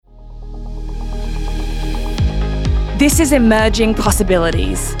This is Emerging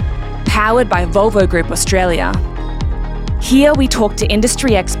Possibilities, powered by Volvo Group Australia. Here we talk to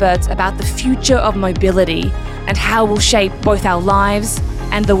industry experts about the future of mobility and how it will shape both our lives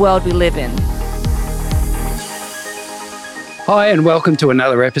and the world we live in. Hi and welcome to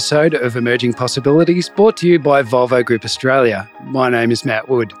another episode of Emerging Possibilities, brought to you by Volvo Group Australia. My name is Matt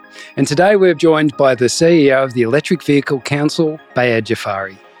Wood, and today we're joined by the CEO of the Electric Vehicle Council, Bayad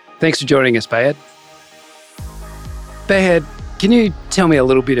Jafari. Thanks for joining us, Bayad. Bayad, can you tell me a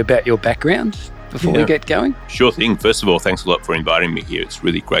little bit about your background before we get going? Sure thing. First of all, thanks a lot for inviting me here. It's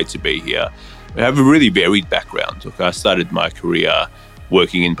really great to be here. I have a really varied background. Look, I started my career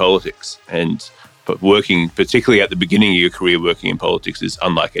working in politics, but working, particularly at the beginning of your career, working in politics is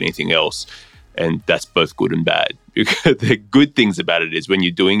unlike anything else. And that's both good and bad. The good things about it is when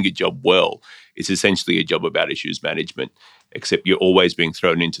you're doing your job well, it's essentially a job about issues management, except you're always being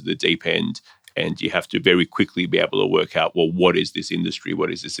thrown into the deep end. And you have to very quickly be able to work out, well, what is this industry?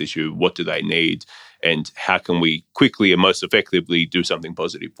 What is this issue? What do they need? And how can we quickly and most effectively do something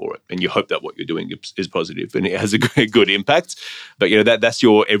positive for it? And you hope that what you're doing is positive and it has a good impact. But, that's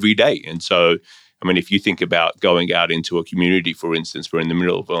your everyday. And so, if you think about going out into a community, for instance, we're in the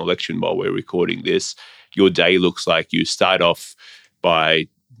middle of an election while we're recording this, your day looks like you start off by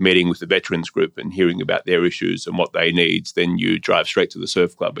meeting with the veterans group and hearing about their issues and what they need. Then you drive straight to the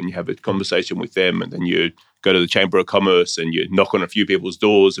surf club and you have a conversation with them. And then you go to the Chamber of Commerce and you knock on a few people's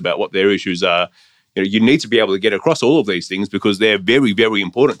doors about what their issues are. You need to be able to get across all of these things because they're very, very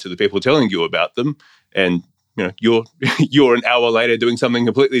important to the people telling you about them. And you're an hour later doing something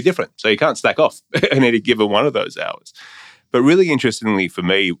completely different. So you can't stack off in any given one of those hours. But really interestingly for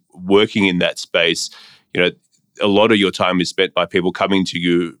me, working in that space, a lot of your time is spent by people coming to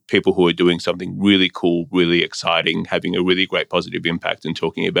you, people who are doing something really cool, really exciting, having a really great positive impact and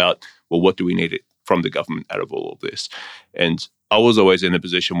talking about, well, what do we need from the government out of all of this? And I was always in a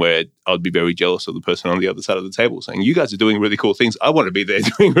position where I'd be very jealous of the person on the other side of the table saying, you guys are doing really cool things. I want to be there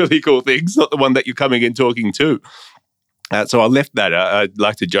doing really cool things, not the one that you're coming and talking to. So I left that. I'd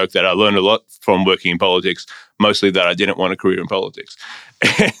like to joke that I learned a lot from working in politics, mostly that I didn't want a career in politics.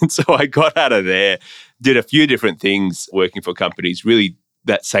 And so I got out of there, did a few different things working for companies, really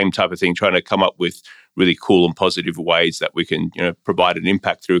that same type of thing, trying to come up with really cool and positive ways that we can provide an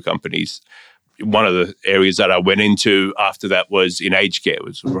impact through companies. One of the areas that I went into after that was in aged care,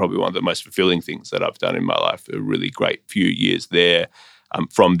 which was probably one of the most fulfilling things that I've done in my life, a really great few years there.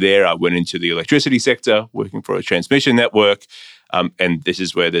 From there, I went into the electricity sector, working for a transmission network. And this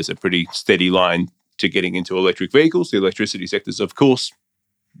is where there's a pretty steady line to getting into electric vehicles. The electricity sector is, of course,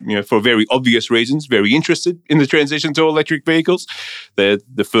 for very obvious reasons, very interested in the transition to electric vehicles. They're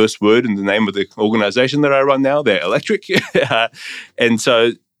the first word in the name of the organization that I run now. They're electric. And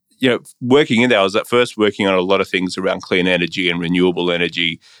so, working in there, I was at first working on a lot of things around clean energy and renewable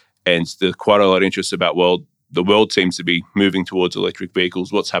energy. And there's quite a lot of interest about, the world seems to be moving towards electric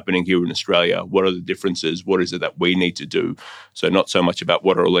vehicles. What's happening here in Australia? What are the differences? What is it that we need to do? So not so much about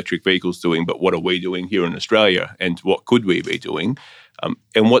what are electric vehicles doing, but what are we doing here in Australia and what could we be doing?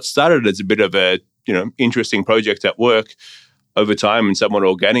 And what started as a bit of a interesting project at work over time and somewhat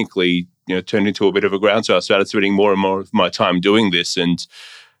organically turned into a bit of a groundswell. I started spending more and more of my time doing this and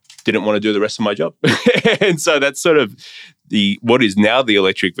didn't want to do the rest of my job. And so that's sort of what is now the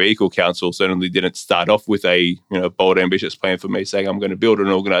Electric Vehicle Council certainly didn't start off with a bold, ambitious plan for me saying I'm going to build an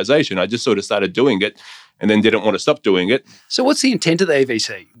organisation. I just sort of started doing it and then didn't want to stop doing it. So what's the intent of the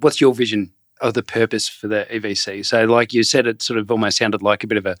EVC? What's your vision of the purpose for the EVC? So like you said, it sort of almost sounded like a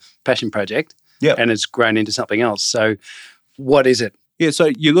bit of a passion project and it's grown into something else. So what is it? Yeah,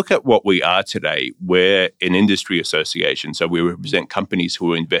 so you look at what we are today, we're an industry association, so we represent companies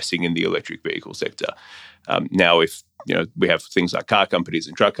who are investing in the electric vehicle sector. Now, if we have things like car companies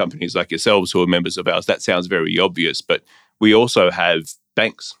and truck companies like yourselves who are members of ours, that sounds very obvious, but we also have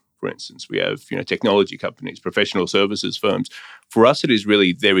banks, for instance. We have technology companies, professional services firms. For us, it is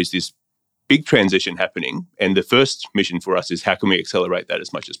really, there is this big transition happening, and the first mission for us is how can we accelerate that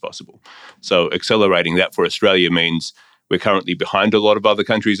as much as possible? So accelerating that for Australia means we're currently behind a lot of other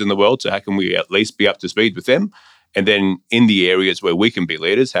countries in the world, so how can we at least be up to speed with them? And then in the areas where we can be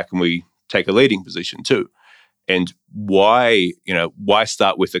leaders, how can we take a leading position too? And why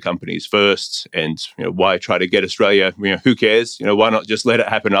start with the companies first? And why try to get Australia? Who cares? Why not just let it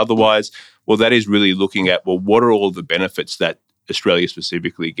happen otherwise? Well, that is really looking at what are all the benefits that Australia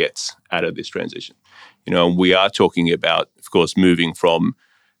specifically gets out of this transition? And we are talking about, of course, moving from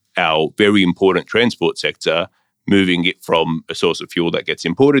our very important transport sector moving it from a source of fuel that gets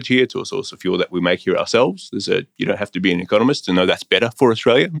imported here to a source of fuel that we make here ourselves. You don't have to be an economist to know that's better for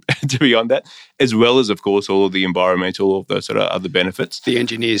Australia, to be on that, as well as, of course, all of the environmental, all of those sort of other benefits. The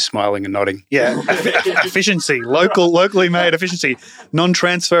engineers smiling and nodding. Yeah, efficiency, locally made efficiency,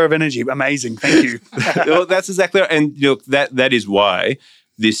 non-transfer of energy. Amazing, thank you. Well, that's exactly right. And that is why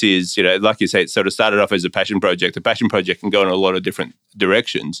this is, like you say, it sort of started off as a passion project. A passion project can go in a lot of different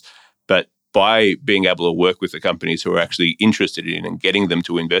directions, but by being able to work with the companies who are actually interested in and getting them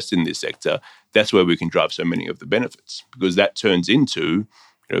to invest in this sector, that's where we can drive so many of the benefits, because that turns into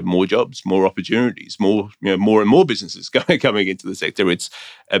more jobs, more opportunities, more and more businesses coming into the sector. It's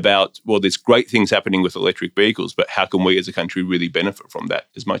about, well, there's great things happening with electric vehicles, but how can we as a country really benefit from that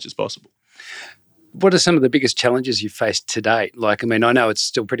as much as possible? What are some of the biggest challenges you've faced to date? I know it's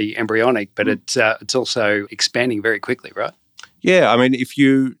still pretty embryonic, but it's also expanding very quickly, right? Yeah,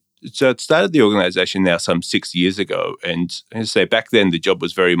 So it started the organisation now some 6 years ago. And as I say, back then the job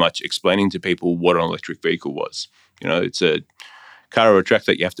was very much explaining to people what an electric vehicle was. It's a car or a truck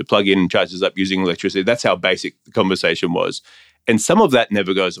that you have to plug in and charges up using electricity. That's how basic the conversation was. And some of that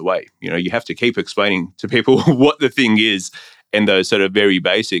never goes away. You have to keep explaining to people what the thing is and those sort of very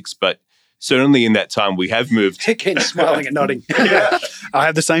basics. But certainly in that time, we have moved. Again, smiling and nodding. Yeah. I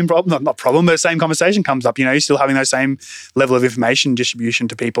have the same problem, not problem, but the same conversation comes up. You're still having those same level of information distribution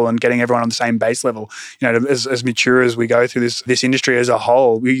to people and getting everyone on the same base level. As mature as we go through this industry as a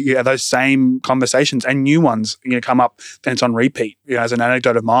whole, we have those same conversations and new ones come up, and it's on repeat. As an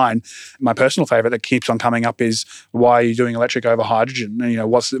anecdote of mine, my personal favorite that keeps on coming up is, why are you doing electric over hydrogen? And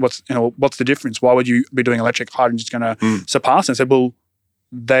what's the difference? Why would you be doing electric? Hydrogen's going to surpass it. I said, well,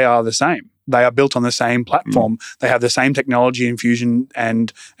 they are the same. They are built on the same platform. They have the same technology infusion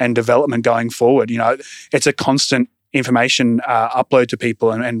and development going forward. It's a constant information upload to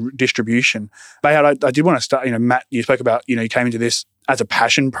people and distribution. But I did want to start, Matt, you spoke about, you came into this as a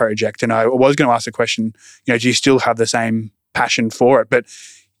passion project, and I was going to ask the question, do you still have the same passion for it? But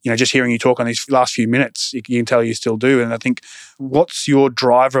just hearing you talk on these last few minutes, you can tell you still do. And I think, what's your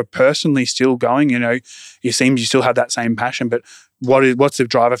driver personally still going? It seems you still have that same passion, but what's the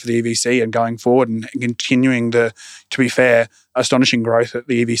driver for the EVC and going forward and continuing to be fair, astonishing growth that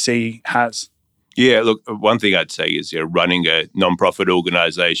the EVC has? Yeah, look, one thing I'd say is running a non-profit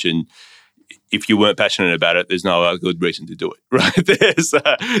organisation, if you weren't passionate about it, there's no good reason to do it, right?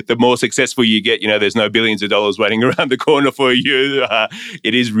 The more successful you get, there's no billions of dollars waiting around the corner for you.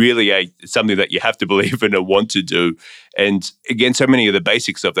 It is really something that you have to believe in and want to do. And again, so many of the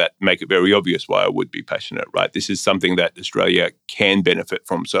basics of that make it very obvious why I would be passionate, right? This is something that Australia can benefit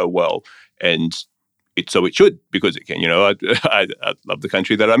from so well, and it should, because it can. I love the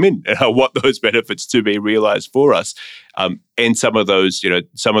country that I'm in, and I want those benefits to be realised for us. And some of those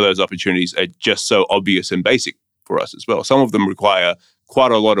opportunities are just so obvious and basic for us as well. Some of them require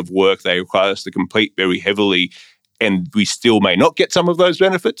quite a lot of work. They require us to compete very heavily, and we still may not get some of those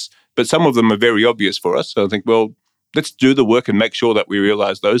benefits, but some of them are very obvious for us. So I think, well, let's do the work and make sure that we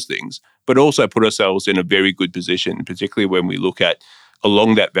realise those things, but also put ourselves in a very good position, particularly when we look at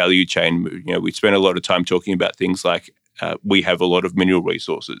along that value chain. We spend a lot of time talking about things like we have a lot of mineral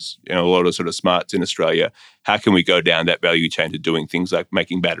resources, a lot of sort of smarts in Australia. How can we go down that value chain to doing things like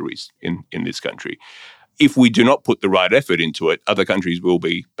making batteries in this country? If we do not put the right effort into it, other countries will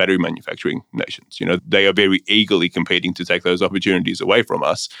be battery manufacturing nations. They are very eagerly competing to take those opportunities away from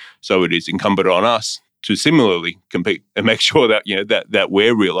us. So it is incumbent on us to similarly compete and make sure that that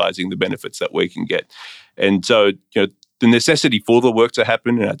we're realising the benefits that we can get. And so the necessity for the work to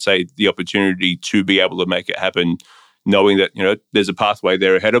happen, and I'd say the opportunity to be able to make it happen, knowing that there's a pathway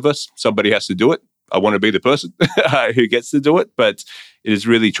there ahead of us. Somebody has to do it. I want to be the person who gets to do it, but it is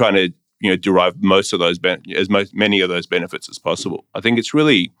really trying to derive most of those many of those benefits as possible. I think it's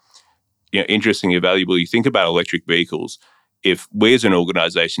really interesting and valuable. You think about electric vehicles. If we as an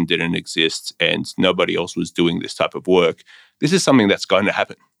organisation didn't exist and nobody else was doing this type of work, this is something that's going to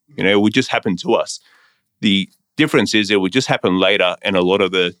happen. It would just happen to us. The difference is it would just happen later, and a lot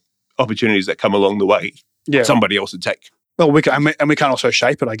of the opportunities that come along the way, somebody else would take. Well, we can also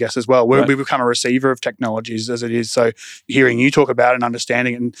shape it, I guess, as well. We become a receiver of technologies as it is. So hearing you talk about it and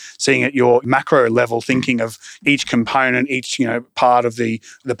understanding it and seeing at your macro level, thinking of each component, each part of the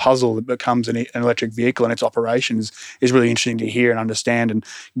puzzle that becomes an electric vehicle and its operations is really interesting to hear and understand. And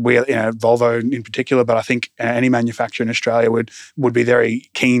we, Volvo in particular, but I think any manufacturer in Australia would be very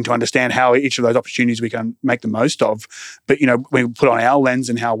keen to understand how each of those opportunities we can make the most of. But we put on our lens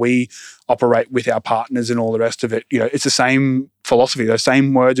and how we operate with our partners and all the rest of it. It's the same philosophy. Those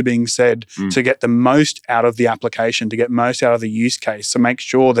same words are being said to get the most out of the application, to get most out of the use case. So make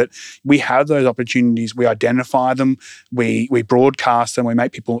sure that we have those opportunities, we identify them, we broadcast them, we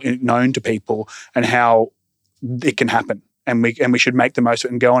make people known to people and how it can happen. And we should make the most of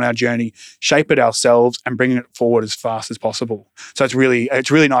it and go on our journey, shape it ourselves and bring it forward as fast as possible. So it's really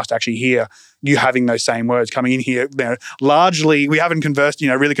nice to actually hear you having those same words coming in here. Largely, we haven't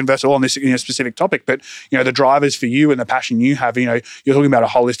really conversed at all on this specific topic, but the drivers for you and the passion you have, you're talking about a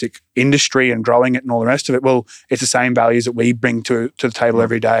holistic industry and growing it and all the rest of it. Well, it's the same values that we bring to the table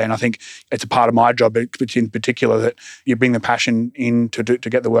every day. And I think it's a part of my job, in particular, that you bring the passion in to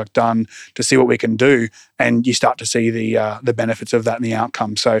get the work done, to see what we can do, and you start to see the benefits of that and the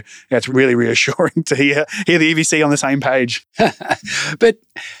outcome. So it's really reassuring to hear the EVC on the same page. But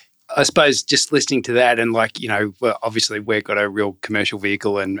I suppose just listening to that and well, obviously we've got a real commercial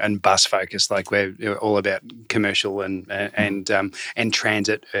vehicle and bus focus, we're all about commercial and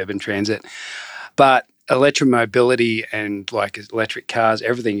transit, urban transit. But electromobility and electric cars,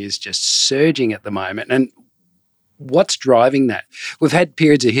 everything is just surging at the moment. And what's driving that? We've had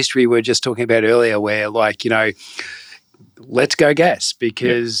periods of history we were just talking about earlier where let's go gas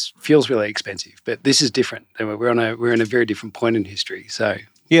because fuel's really expensive. But this is different. We're in a very different point in history. So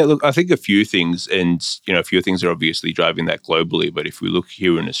yeah, look, I think a few things, and a few things are obviously driving that globally. But if we look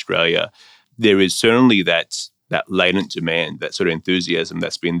here in Australia, there is certainly that latent demand, that sort of enthusiasm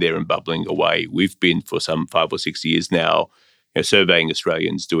that's been there and bubbling away. We've been for some 5 or 6 years now, surveying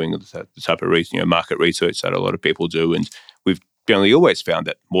Australians, doing the type of market research that a lot of people do, and we've generally always found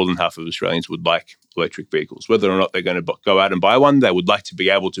that more than half of Australians would like electric vehicles. Whether or not they're going to go out and buy one, they would like to be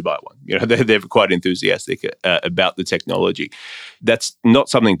able to buy one. They're quite enthusiastic about the technology. That's not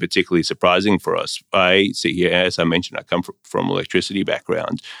something particularly surprising for us. I see here, as I mentioned, I come from electricity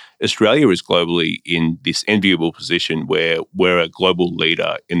background. Australia is globally in this enviable position where we're a global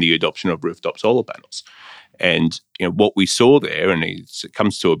leader in the adoption of rooftop solar panels. And what we saw there, and it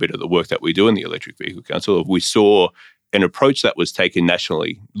comes to a bit of the work that we do in the Electric Vehicle Council, we saw an approach that was taken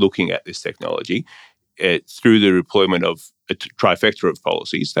nationally looking at this technology through the deployment of a trifecta of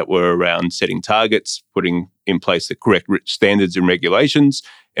policies that were around setting targets, putting in place the correct standards and regulations,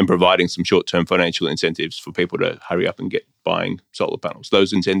 and providing some short-term financial incentives for people to hurry up and get buying solar panels.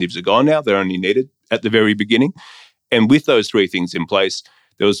 Those incentives are gone now. They're only needed at the very beginning. And with those three things in place,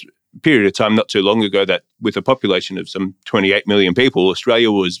 there was a period of time not too long ago that with a population of some 28 million people,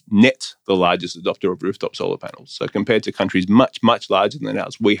 Australia was net the largest adopter of rooftop solar panels. So compared to countries much, much larger than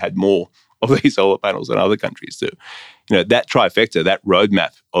ours, we had more of these solar panels than other countries do. That trifecta, that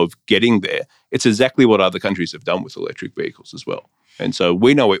roadmap of getting there, it's exactly what other countries have done with electric vehicles as well. And so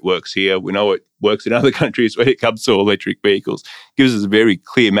we know it works here. We know it works in other countries when it comes to electric vehicles. It gives us a very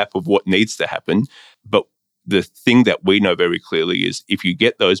clear map of what needs to happen. But the thing that we know very clearly is if you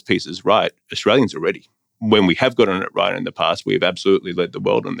get those pieces right, Australians are ready. When we have gotten it right in the past, we have absolutely led the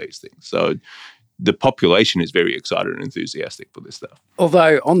world on these things. So the population is very excited and enthusiastic for this stuff.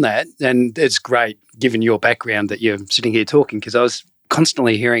 Although on that, and it's great given your background that you're sitting here talking, because I was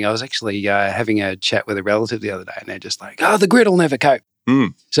constantly hearing, I was actually having a chat with a relative the other day and they're just like, the grid will never cope.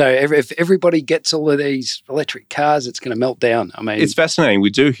 So if everybody gets all of these electric cars, it's going to melt down. I mean, it's fascinating. We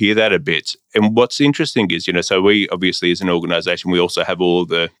do hear that a bit. And what's interesting is, so we obviously as an organisation, we also have all of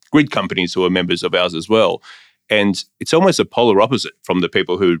the grid companies who are members of ours as well. And it's almost a polar opposite from the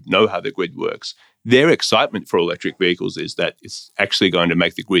people who know how the grid works. Their excitement for electric vehicles is that it's actually going to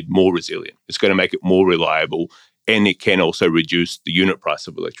make the grid more resilient. It's going to make it more reliable. And it can also reduce the unit price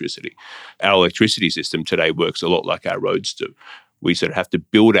of electricity. Our electricity system today works a lot like our roads do. We sort of have to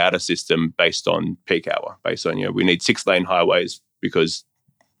build out a system based on peak hour, based on, we need 6-lane highways because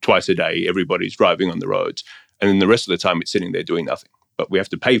twice a day everybody's driving on the roads. And then the rest of the time it's sitting there doing nothing. But we have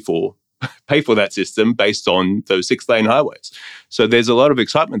to pay for that system based on those 6-lane highways. So there's a lot of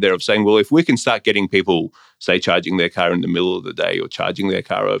excitement there of saying, well, if we can start getting people, say, charging their car in the middle of the day or charging their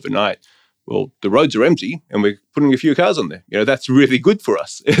car overnight, well, the roads are empty and we're putting a few cars on there. That's really good for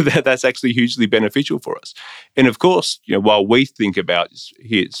us. That's actually hugely beneficial for us. And of course, while we think about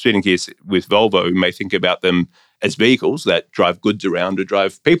sitting here with Volvo, we may think about them as vehicles that drive goods around or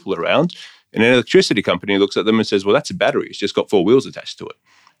drive people around. And an electricity company looks at them and says, well, that's a battery. It's just got 4 wheels attached to it.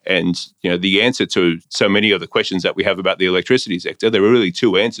 And, the answer to so many of the questions that we have about the electricity sector, there are really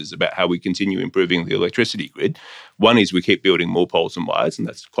 2 answers about how we continue improving the electricity grid. One is we keep building more poles and wires, and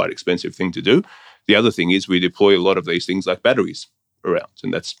that's quite an expensive thing to do. The other thing is we deploy a lot of these things like batteries around,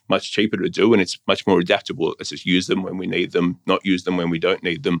 and that's much cheaper to do, and it's much more adaptable. Let's just use them when we need them, not use them when we don't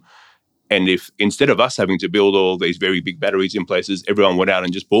need them. And if instead of us having to build all these very big batteries in places, everyone went out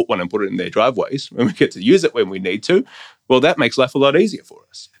and just bought one and put it in their driveways, and we get to use it when we need to, well, that makes life a lot easier for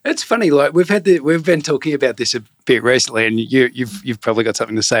us. It's funny, like we've been talking about this a bit recently, and you've probably got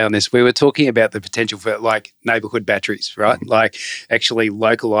something to say on this. We were talking about the potential for like neighbourhood batteries, right? Mm-hmm. Like actually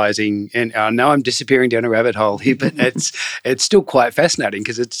localising. And I know I'm disappearing down a rabbit hole here, but it's still quite fascinating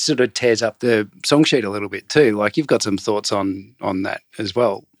because it sort of tears up the song sheet a little bit too. Like you've got some thoughts on that as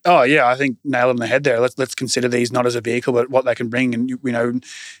well. Oh yeah, I think nail it on the head there. Let's consider these not as a vehicle, but what they can bring. And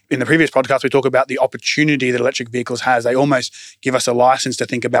in the previous podcast, we talk about the opportunity that electric vehicles has. They almost give us a license to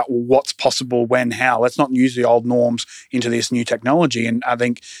think about what's possible, when, how. Let's not use the old norms into this new technology. And I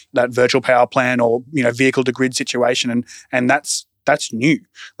think that virtual power plant or vehicle to grid situation, and that's new.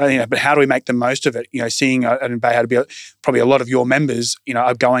 But how do we make the most of it? Seeing and how to be probably a lot of your members,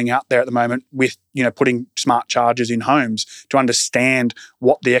 are going out there at the moment with putting smart chargers in homes to understand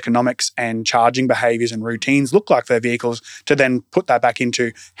what the economics and charging behaviours and routines look like for their vehicles, to then put that back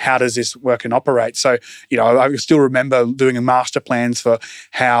into how does this work and operate. So, I still remember doing master plans for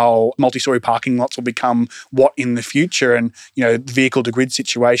how multi-storey parking lots will become what in the future, and vehicle to grid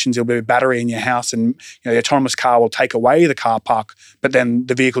situations. There'll be a battery in your house, and the autonomous car will take away the car park, but then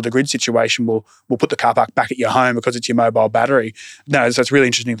the vehicle to grid situation will put the car park back at your home because it's your mobile battery. So it's really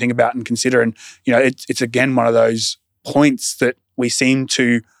interesting to think about and consider. And it's again one of those points that we seem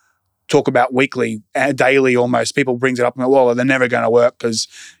to talk about weekly, daily almost. People brings it up and go, well, they're never going to work because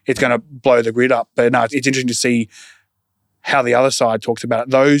it's going to blow the grid up. But no, it's interesting to see how the other side talks about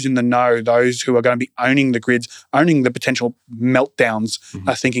it. Those in the know, those who are going to be owning the grids, owning the potential meltdowns,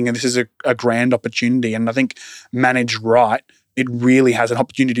 are thinking that this is a grand opportunity. And I think managed right, it really has an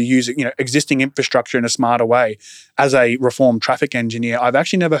opportunity to use existing infrastructure in a smarter way. As a reformed traffic engineer, I've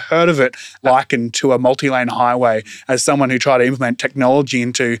actually never heard of it likened to a multi-lane highway. As someone who tried to implement technology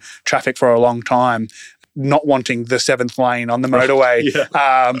into traffic for a long time, not wanting the seventh lane on the motorway.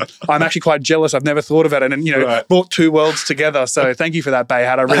 I'm actually quite jealous. I've never thought of it, and brought two worlds together. So thank you for that,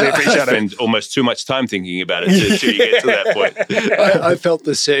 Bayhat. I really appreciate it. I spend almost too much time thinking about it until you get to that point. I felt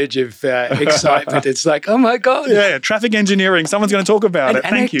the surge of excitement. It's like, oh my God. Yeah, traffic engineering. Someone's going to talk about it.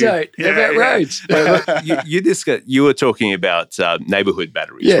 Thank you. About roads. You were talking about neighbourhood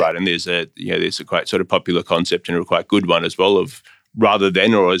batteries, right? And there's a quite sort of popular concept, and a quite good one as well, of rather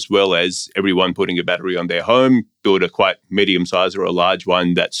than or as well as everyone putting a battery on their home, build a quite medium size or a large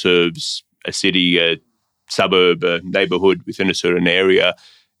one that serves a city, a suburb, a neighbourhood within a certain area.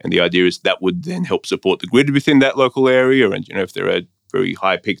 And the idea is that would then help support the grid within that local area. And, if there are very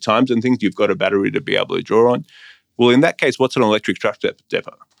high peak times and things, you've got a battery to be able to draw on. Well, in that case, what's an electric truck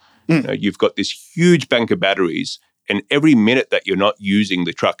depot? You've got this huge bank of batteries, and every minute that you're not using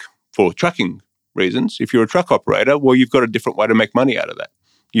the truck for trucking reasons, if you're a truck operator, well, you've got a different way to make money out of that.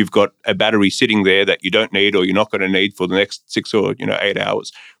 You've got a battery sitting there that you don't need or you're not going to need for the next 6 or 8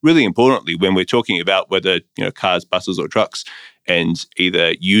 hours. Really importantly, when we're talking about whether cars, buses or trucks, and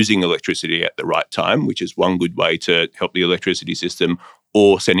either using electricity at the right time, which is one good way to help the electricity system,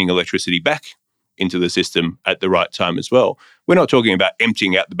 or sending electricity back into the system at the right time as well. We're not talking about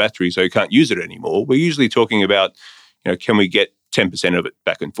emptying out the battery so you can't use it anymore. We're usually talking about, can we get 10% of it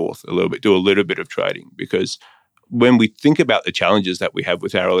back and forth a little bit, do a little bit of trading. Because when we think about the challenges that we have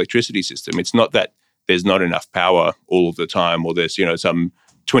with our electricity system, it's not that there's not enough power all of the time, or there's, some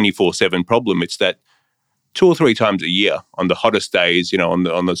 24/7 problem. It's that 2 or 3 times a year on the hottest days, on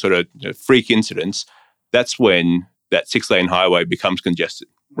the sort of freak incidents, that's when that 6-lane highway becomes congested,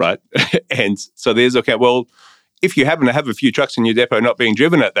 right? And so if you happen to have a few trucks in your depot not being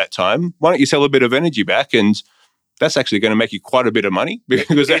driven at that time, why don't you sell a bit of energy back? And that's actually going to make you quite a bit of money,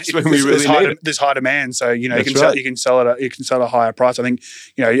 because that's when we really need it. There's high demand, so you can sell at a higher price. I think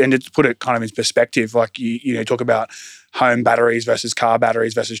and to put it kind of in perspective, like you talk about home batteries versus car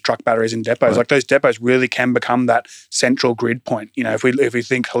batteries versus truck batteries in depots. Right. Like those depots really can become that central grid point. If we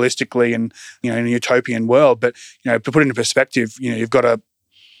think holistically and in a utopian world, but to put it into perspective, you've got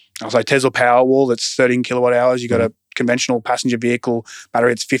I'll say Tesla Powerwall that's 13 kilowatt hours. You've got a conventional passenger vehicle battery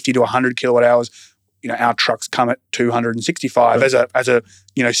that's 50 to 100 kilowatt hours. Our trucks come at 265 as a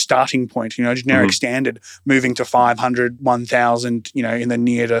starting point, generic standard, moving to 500, 1,000, in the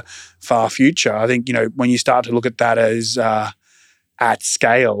near to far future. I think, when you start to look at that as at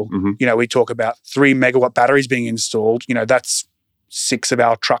scale, we talk about 3 megawatt batteries being installed, that's 6 of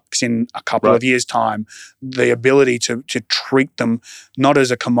our trucks in a couple of years' time. The ability to treat them not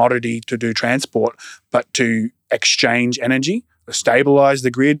as a commodity to do transport, but to exchange energy, stabilize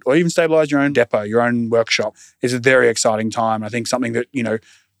the grid, or even stabilize your own depot, your own workshop, is a very exciting time. I think something that,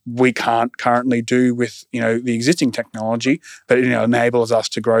 we can't currently do with, the existing technology, but it enables us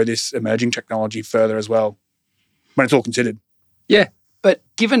to grow this emerging technology further as well, when it's all considered. Yeah, but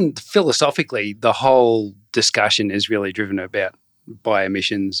given philosophically the whole discussion is really driven about by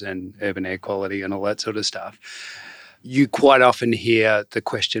emissions and urban air quality and all that sort of stuff, you quite often hear the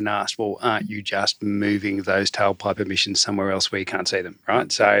question asked, well, aren't you just moving those tailpipe emissions somewhere else where you can't see them,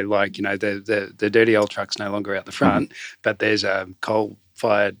 right? So the dirty old truck's no longer out the front, but there's a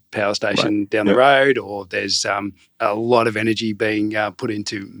coal-fired power station down the road, or there's a lot of energy being put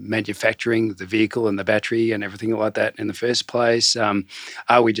into manufacturing the vehicle and the battery and everything like that in the first place.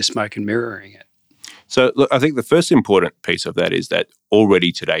 Are we just smoke and mirroring it? So, look, I think the first important piece of that is that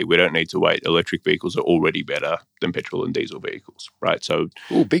already today, we don't need to wait. Electric vehicles are already better than petrol and diesel vehicles, right? So,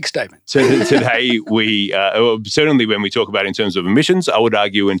 big statement. So today, we certainly when we talk about in terms of emissions, I would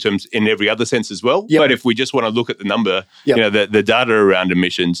argue in every other sense as well. Yep. But if we just want to look at the number, the data around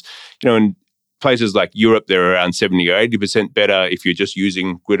emissions, in places like Europe, they're around 70 or 80% better if you're just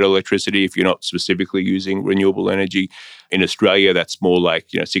using grid electricity, if you're not specifically using renewable energy. In Australia, that's more like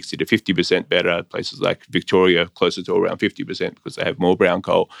 60 to 50% better. Places like Victoria, closer to around 50% because they have more brown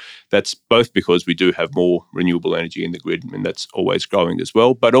coal. That's both because we do have more renewable energy in the grid, and that's always growing as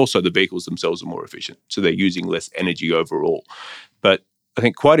well. But also the vehicles themselves are more efficient, so they're using less energy overall. But I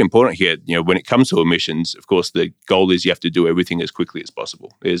think quite important here, when it comes to emissions, of course, the goal is you have to do everything as quickly as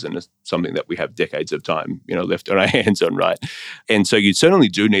possible. It isn't something that we have decades of time, left on our hands on, right? And so you certainly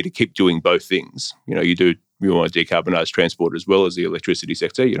do need to keep doing both things. You want to decarbonise transport as well as the electricity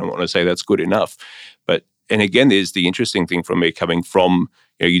sector. You don't want to say that's good enough. And again, there's the interesting thing from me coming from,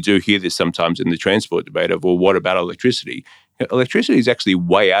 you do hear this sometimes in the transport debate of, well, what about electricity? Electricity is actually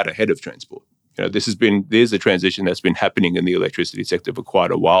way out ahead of transport. There's a transition that's been happening in the electricity sector for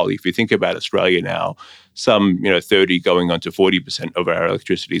quite a while. If you think about Australia now, some 30 going on to 40% of our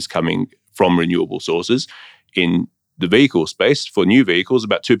electricity is coming from renewable sources. In the vehicle space, for new vehicles,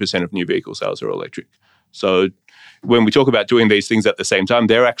 about 2% of new vehicle sales are electric. So when we talk about doing these things at the same time,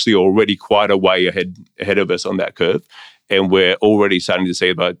 they're actually already quite a way ahead of us on that curve. And we're already starting to see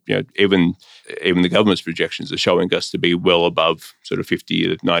about, even the government's projections are showing us to be well above sort of 50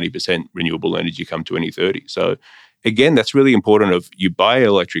 to 90% renewable energy come 2030. So again, that's really important. Of you buy an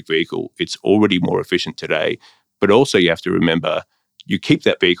electric vehicle, it's already more efficient today, but also you have to remember you keep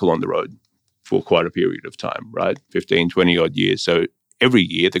that vehicle on the road for quite a period of time, right? 15, 20 odd years. So every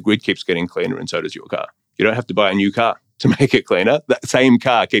year the grid keeps getting cleaner and so does your car. You don't have to buy a new car to make it cleaner. That same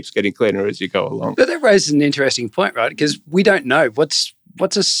car keeps getting cleaner as you go along. But that raises an interesting point, right? Because we don't know what's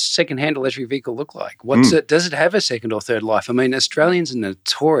a second-hand electric vehicle look like? Does it have a second or third life? I mean, Australians are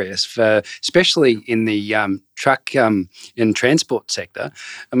notorious for, especially in the truck and transport sector.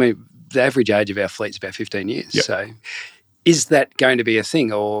 I mean, the average age of our fleet is about 15 years. Yep. So is that going to be a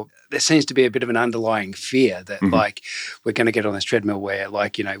thing? Or there seems to be a bit of an underlying fear that we're going to get on this treadmill where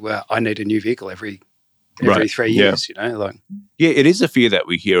I need a new vehicle every 3 years, Yeah, it is a fear that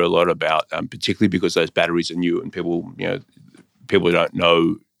we hear a lot about, particularly because those batteries are new and people don't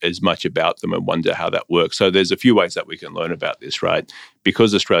know as much about them and wonder how that works. So there's a few ways that we can learn about this, right?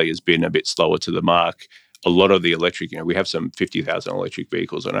 Because Australia's been a bit slower to the mark, a lot of the electric, we have some 50,000 electric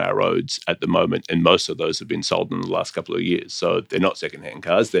vehicles on our roads at the moment, and most of those have been sold in the last couple of years. So they're not secondhand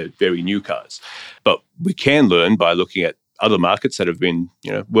cars, they're very new cars. But we can learn by looking at other markets that have been,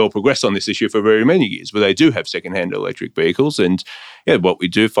 well progressed on this issue for very many years, where they do have secondhand electric vehicles. And what we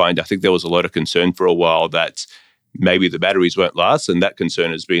do find, I think there was a lot of concern for a while that maybe the batteries won't last, and that concern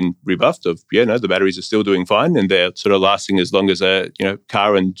has been rebuffed of, the batteries are still doing fine and they're sort of lasting as long as a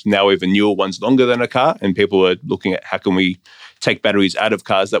car, and now even newer ones longer than a car. And people are looking at how can we take batteries out of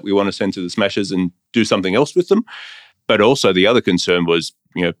cars that we want to send to the smashers and do something else with them. But also the other concern was,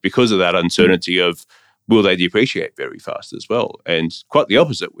 because of that uncertainty of, will they depreciate very fast as well? And quite the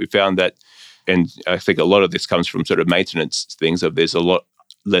opposite. We found that, and I think a lot of this comes from sort of maintenance things of there's a lot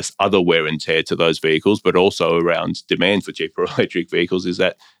less other wear and tear to those vehicles, but also around demand for cheaper electric vehicles is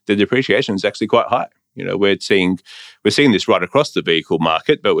that the depreciation is actually quite high. We're seeing this right across the vehicle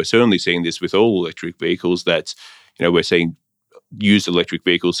market, but we're certainly seeing this with all electric vehicles that, we're seeing used electric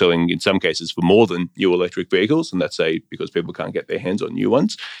vehicles selling in some cases for more than new electric vehicles. And that's because people can't get their hands on new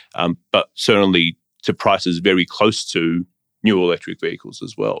ones. But certainly to prices very close to new electric vehicles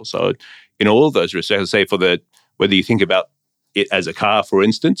as well. So in all of those respects, say whether you think about it as a car, for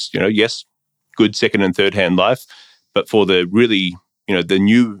instance, yes, good second and third hand life, but for the really, the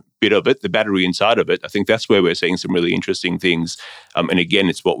new bit of it, the battery inside of it, I think that's where we're seeing some really interesting things. And again,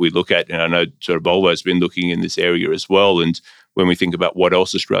 it's what we look at. And I know sort of Volvo's been looking in this area as well. And when we think about what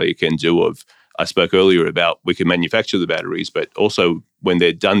else Australia can do of I spoke earlier about we can manufacture the batteries, but also when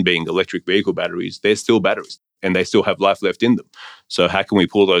they're done being electric vehicle batteries, they're still batteries and they still have life left in them. So how can we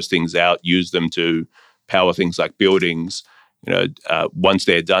pull those things out, use them to power things like buildings? Once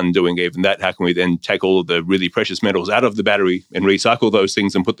they're done doing even that, how can we then take all of the really precious metals out of the battery and recycle those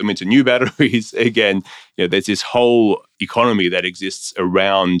things and put them into new batteries? Again, there's this whole economy that exists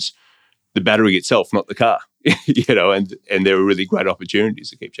around the battery itself, not the car. And there are really great opportunities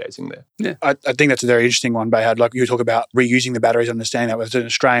to keep chasing there. Yeah, I think that's a very interesting one, Behad. Like you talk about reusing the batteries, understanding that whether it's an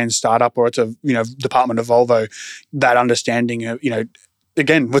Australian startup or it's a department of Volvo, that understanding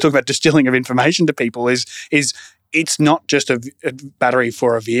again, we're talking about distilling of information to people is it's not just a battery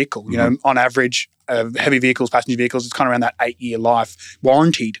for a vehicle. On average, heavy vehicles, passenger vehicles, it's kind of around that 8-year life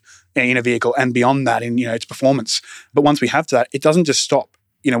warranted in a vehicle, and beyond that in its performance. But once we have that, it doesn't just stop.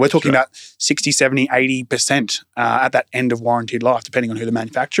 We're talking about 60, 70, 80% at that end of warranted life, depending on who the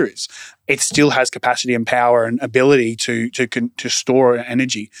manufacturer is. It still has capacity and power and ability to store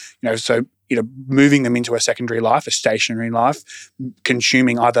energy. So moving them into a secondary life, a stationary life,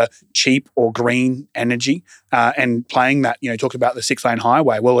 consuming either cheap or green energy, and playing that. Talk about the 6-lane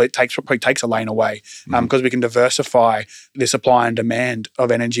highway. Well, it probably takes a lane away because we can diversify the supply and demand of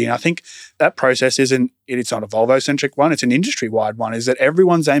energy. And I think that process it's not a Volvo-centric one, it's an industry-wide one, is that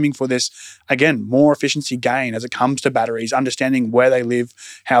everyone's aiming for this, again, more efficiency gain as it comes to batteries, understanding where they live,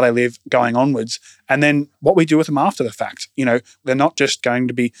 how they live, going onwards, and then what we do with them after the fact. They're not just going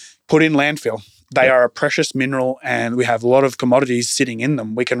to be put in landfill. They are a precious mineral, and we have a lot of commodities sitting in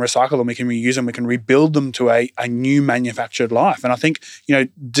them. We can recycle them, we can reuse them, we can rebuild them to a new manufactured life. And I think,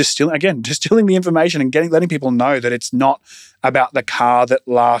 distilling the information and letting people know that it's not about the car that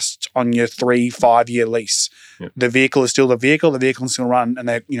lasts on your 3-5 year lease. Yep. The vehicle is still the vehicle can still run,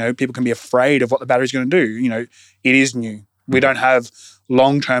 and people can be afraid of what the battery's going to do. It is new. We don't have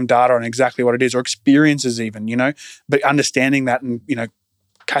long-term data on exactly what it is, or experiences even, but understanding that and,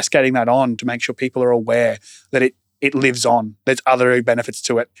 cascading that on to make sure people are aware that it lives on. There's other benefits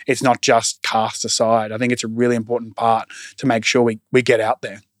to it. It's not just cast aside. I think it's a really important part to make sure we get out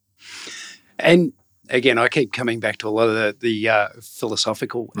there. And again, I keep coming back to a lot of the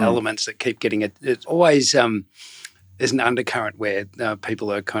philosophical elements that keep getting it. It's always there's an undercurrent where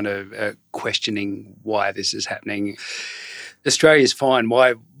people are kind of questioning why this is happening. Australia's fine.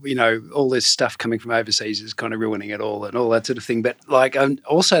 Why, all this stuff coming from overseas is kind of ruining it all and all that sort of thing. But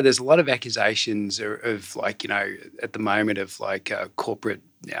also there's a lot of accusations of at the moment of corporate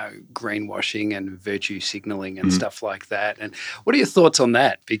greenwashing and virtue signalling and stuff like that. And what are your thoughts on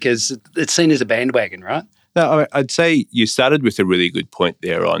that? Because it's seen as a bandwagon, right? No, I'd say you started with a really good point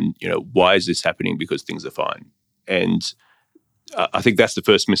there on, why is this happening? Because things are fine. And I think that's the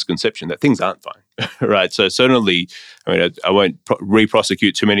first misconception, that things aren't fine, right? So certainly, I won't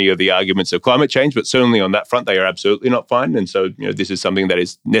re-prosecute too many of the arguments of climate change, but certainly on that front, they are absolutely not fine. And so, this is something that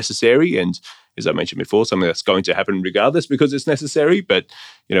is necessary. And as I mentioned before, something that's going to happen regardless because it's necessary. But,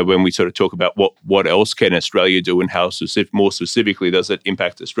 when we sort of talk about what else can Australia do and how more specifically does it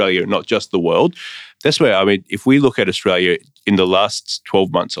impact Australia, not just the world, that's where, if we look at Australia in the last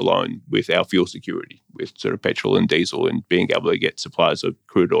 12 months alone with our fuel security, with sort of petrol and diesel and being able to get supplies of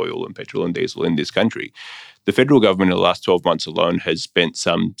crude oil and petrol and diesel in this country, the federal government in the last 12 months alone has spent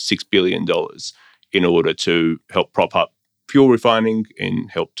some $6 billion in order to help prop up fuel refining and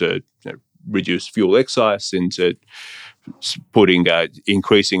help to reduce fuel excise into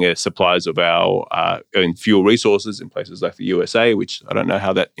increasing supplies of our own fuel resources in places like the USA, which I don't know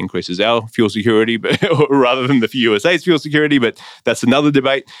how that increases our fuel security, but rather than the USA's fuel security, but that's another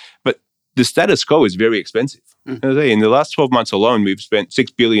debate. But the status quo is very expensive. In the last 12 months alone, we've spent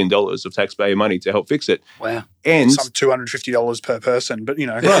 $6 billion of taxpayer money to help fix it. Wow. And some $250 per person, but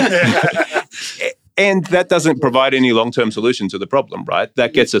And that doesn't provide any long-term solution to the problem, right?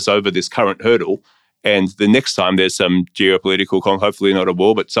 That gets us over this current hurdle. And the next time there's some geopolitical, hopefully not a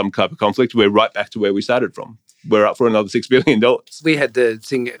war, but some type of conflict, we're right back to where we started from. We're up for another $6 billion. We had the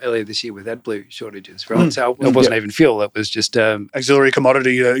thing earlier this year with AdBlue shortages, right? So it wasn't even fuel; it was just auxiliary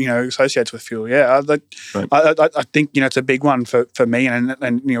commodity, associates with fuel. Yeah, I think it's a big one for me,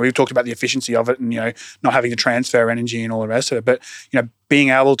 and we've talked about the efficiency of it, and not having to transfer energy and all the rest of it. But being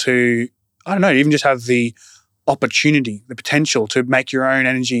able to, even just have the opportunity, the potential to make your own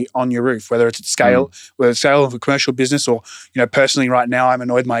energy on your roof, whether it's at scale, whether it's scale of a commercial business, or personally right now I'm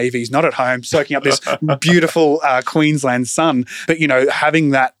annoyed my EV's not at home soaking up this beautiful Queensland sun. But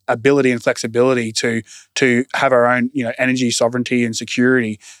having that ability and flexibility to have our own energy sovereignty and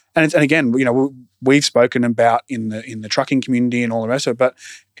security, and again we've spoken about in the trucking community and all the rest of it, but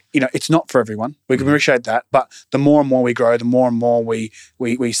it's not for everyone. We can appreciate that, but the more and more we grow, the more and more we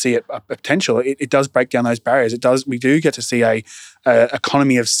see a potential. It does break down those barriers. We do get to see a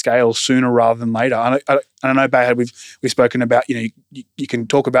economy of scale sooner rather than later. I know, Bayhead, we've spoken about, you can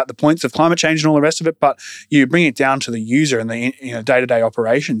talk about the points of climate change and all the rest of it, but you bring it down to the user and the day-to-day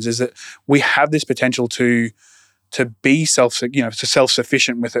operations. Is that we have this potential to be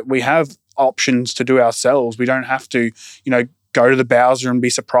self-sufficient with it. We have options to do ourselves. We don't have to, go to the Bowser and be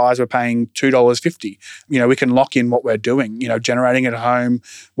surprised we're paying $2.50. We can lock in what we're doing, generating at home,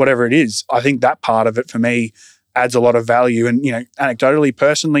 whatever it is. I think that part of it for me adds a lot of value. And, anecdotally,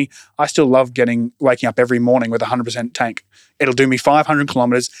 personally, I still love waking up every morning with a 100% tank. It'll do me 500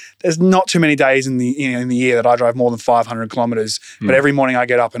 kilometers. There's not too many days in the year that I drive more than 500 kilometers. But every morning I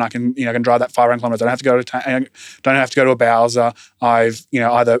get up and I can drive that 500 kilometers. I don't have to go to a Bowser. I've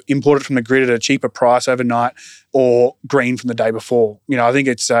either imported from the grid at a cheaper price overnight or green from the day before. I think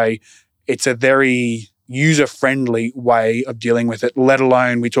it's a very user-friendly way of dealing with it. Let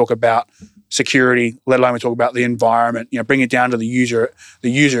alone we talk about security. Let alone we talk about the environment. Bring it down to the user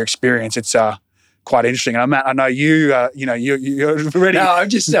experience. It's quite interesting. And Matt, I know you're ready. No, I'm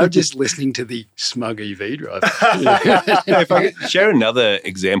just listening to the smug EV driver. If I could share another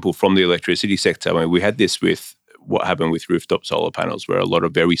example from the electricity sector, we had this with what happened with rooftop solar panels, where a lot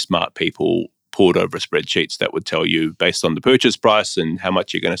of very smart people poured over spreadsheets that would tell you based on the purchase price and how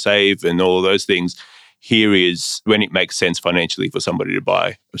much you're going to save and all of those things. Here is when it makes sense financially for somebody to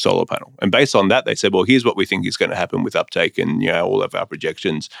buy a solar panel. And based on that, they said, well, here's what we think is going to happen with uptake and all of our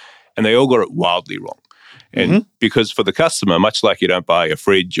projections. And they all got it wildly wrong. And because for the customer, much like you don't buy a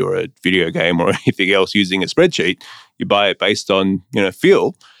fridge or a video game or anything else using a spreadsheet, you buy it based on,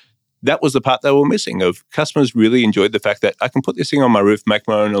 feel. That was the part they were missing of customers really enjoyed the fact that I can put this thing on my roof, make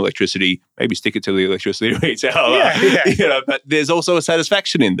my own electricity, maybe stick it to the electricity retailer. But there's also a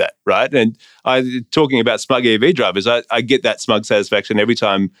satisfaction in that, right? And talking about smug EV drivers, I get that smug satisfaction every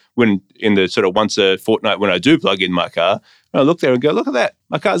time when in the sort of once a fortnight when I do plug in my car, I look there and go, look at that.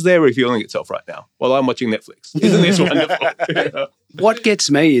 My car's there refueling itself right now while I'm watching Netflix. Isn't this wonderful? What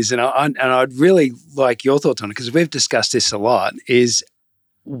gets me is, and I'd really like your thoughts on it because we've discussed this a lot, is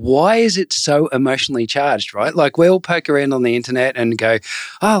why is it so emotionally charged, right? Like we all poke around on the internet and go,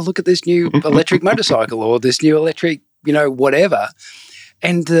 oh, look at this new electric motorcycle or this new electric, whatever.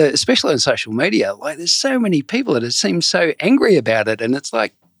 And especially on social media, like there's so many people that it seems so angry about it. And it's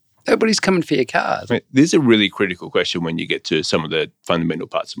like, nobody's coming for your cars. This is a really critical question when you get to some of the fundamental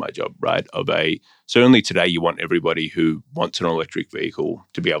parts of my job, right? Certainly today you want everybody who wants an electric vehicle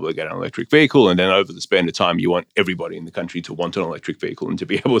to be able to get an electric vehicle. And then over the span of time, you want everybody in the country to want an electric vehicle and to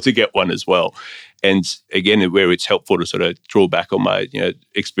be able to get one as well. And again, where it's helpful to sort of draw back on my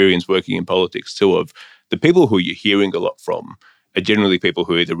experience working in politics too, of the people who you're hearing a lot from are generally people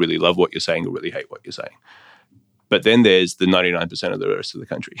who either really love what you're saying or really hate what you're saying. But then there's the 99% of the rest of the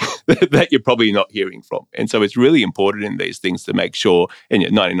country that you're probably not hearing from. And so it's really important in these things to make sure, and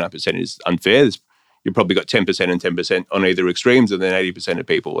 99% is unfair. You've probably got 10% and 10% on either extremes and then 80% of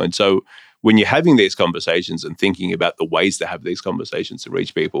people. And so when you're having these conversations and thinking about the ways to have these conversations to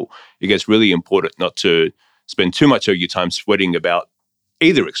reach people, it gets really important not to spend too much of your time sweating about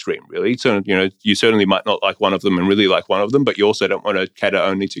either extreme, really. So, you certainly might not like one of them and really like one of them, but you also don't want to cater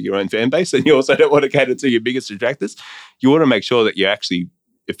only to your own fan base and you also don't want to cater to your biggest detractors. You want to make sure that you're actually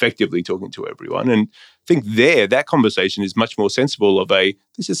effectively talking to everyone. And I think that conversation is much more sensible of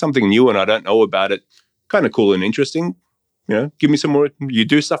this is something new and I don't know about it, kind of cool and interesting. Give me some more, you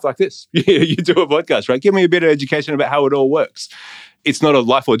do stuff like this. You do a podcast, right? Give me a bit of education about how it all works. It's not a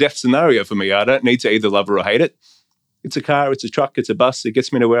life or death scenario for me. I don't need to either love it or hate it. It's a car, it's a truck, it's a bus. It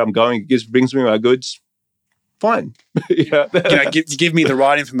gets me to where I'm going. It brings me my goods. Fine. Give me the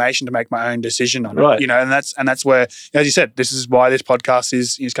right information to make my own decision on it. Right. And that's where, as you said, this is why this podcast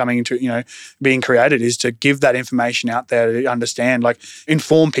is coming into, being created, is to give that information out there to understand,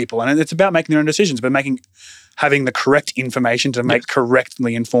 inform people. And it's about making their own decisions, but having the correct information to make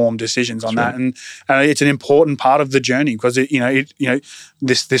correctly informed decisions on that. And it's an important part of the journey because this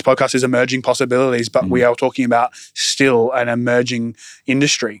podcast is emerging possibilities, but we are talking about still an emerging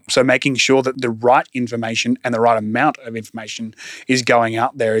industry. So making sure that the right information and the right amount of information is going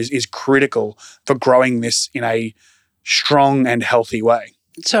out there is critical for growing this in a strong and healthy way.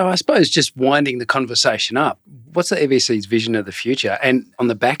 So I suppose just winding the conversation up, what's the EVC's vision of the future? And on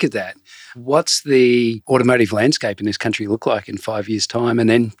the back of that, what's the automotive landscape in this country look like in 5 years' time and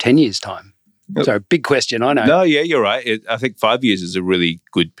then 10 years' time? So big question, I know. No, yeah, you're right. I think 5 years is a really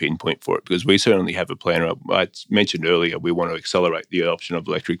good pinpoint for it because we certainly have a plan. I mentioned earlier we want to accelerate the adoption of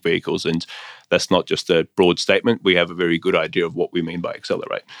electric vehicles, and that's not just a broad statement. We have a very good idea of what we mean by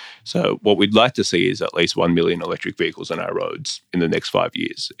accelerate. So what we'd like to see is at least 1 million electric vehicles on our roads in the next 5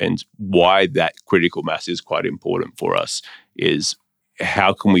 years. And why that critical mass is quite important for us is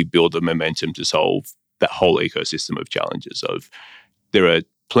how can we build the momentum to solve that whole ecosystem of challenges there are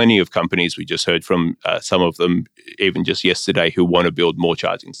plenty of companies, we just heard from some of them even just yesterday, who want to build more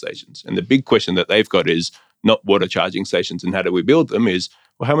charging stations. And the big question that they've got is not what are charging stations and how do we build them, is,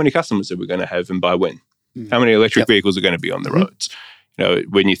 well, how many customers are we going to have and by when? How many electric vehicles are going to be on the roads? You know,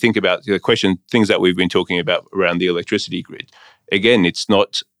 when you think about the question, things that we've been talking about around the electricity grid, again, it's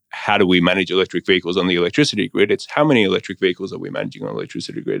not how do we manage electric vehicles on the electricity grid, it's how many electric vehicles are we managing on the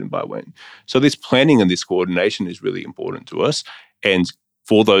electricity grid and by when. So this planning and this coordination is really important to us. And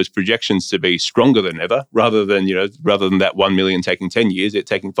for those projections to be stronger than ever, rather than that 1 million taking 10 years, it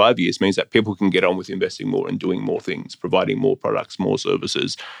taking 5 years means that people can get on with investing more and doing more things, providing more products, more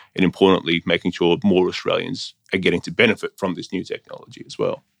services, and importantly, making sure more Australians are getting to benefit from this new technology as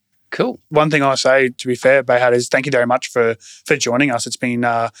well. Cool. One thing I'll say, to be fair, Behat, is thank you very much for joining us. It's been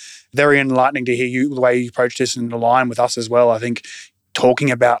very enlightening to hear you, the way you approach this and align with us as well. I think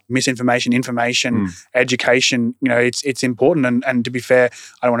talking about misinformation, information, education, it's important. And to be fair,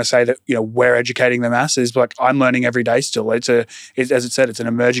 I don't want to say that, we're educating the masses, but I'm learning every day still. As it said, it's an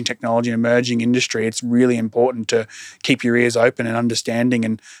emerging technology, an emerging industry. It's really important to keep your ears open and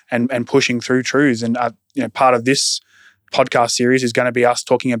understanding and pushing through truths. And, part of this podcast series is going to be us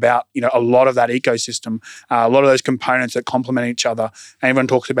talking about, a lot of that ecosystem, a lot of those components that complement each other. And everyone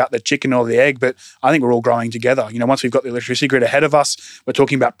talks about the chicken or the egg, but I think we're all growing together. Once we've got the electricity grid ahead of us, we're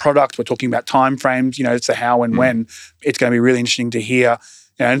talking about product, we're talking about timeframes, it's the how and when. It's going to be really interesting to hear.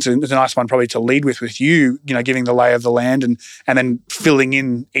 It's a nice one probably to lead with you, giving the lay of the land and then filling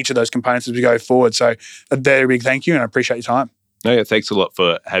in each of those components as we go forward. So a very big thank you, and I appreciate your time. No, yeah, thanks a lot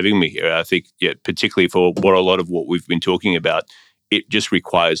for having me here. I think, particularly for a lot of what we've been talking about, it just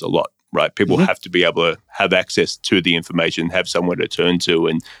requires a lot, right? People have to be able to have access to the information, have somewhere to turn to.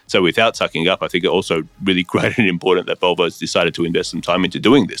 And so without sucking up, I think it's also really great and important that Volvo's decided to invest some time into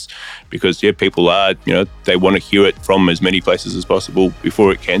doing this because, people are, they want to hear it from as many places as possible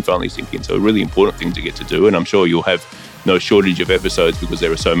before it can finally sink in. So a really important thing to get to do. And I'm sure you'll have no shortage of episodes because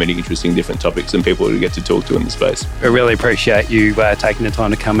there are so many interesting different topics and people to get to talk to in the space. I really appreciate you taking the time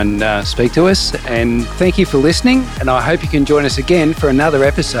to come and speak to us. And thank you for listening. And I hope you can join us again for another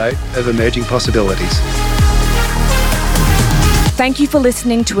episode of Emerging Possibilities. Thank you for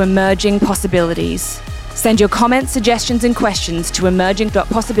listening to Emerging Possibilities. Send your comments, suggestions and questions to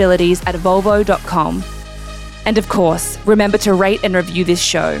emerging.possibilities@volvo.com. And of course, remember to rate and review this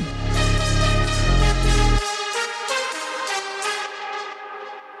show.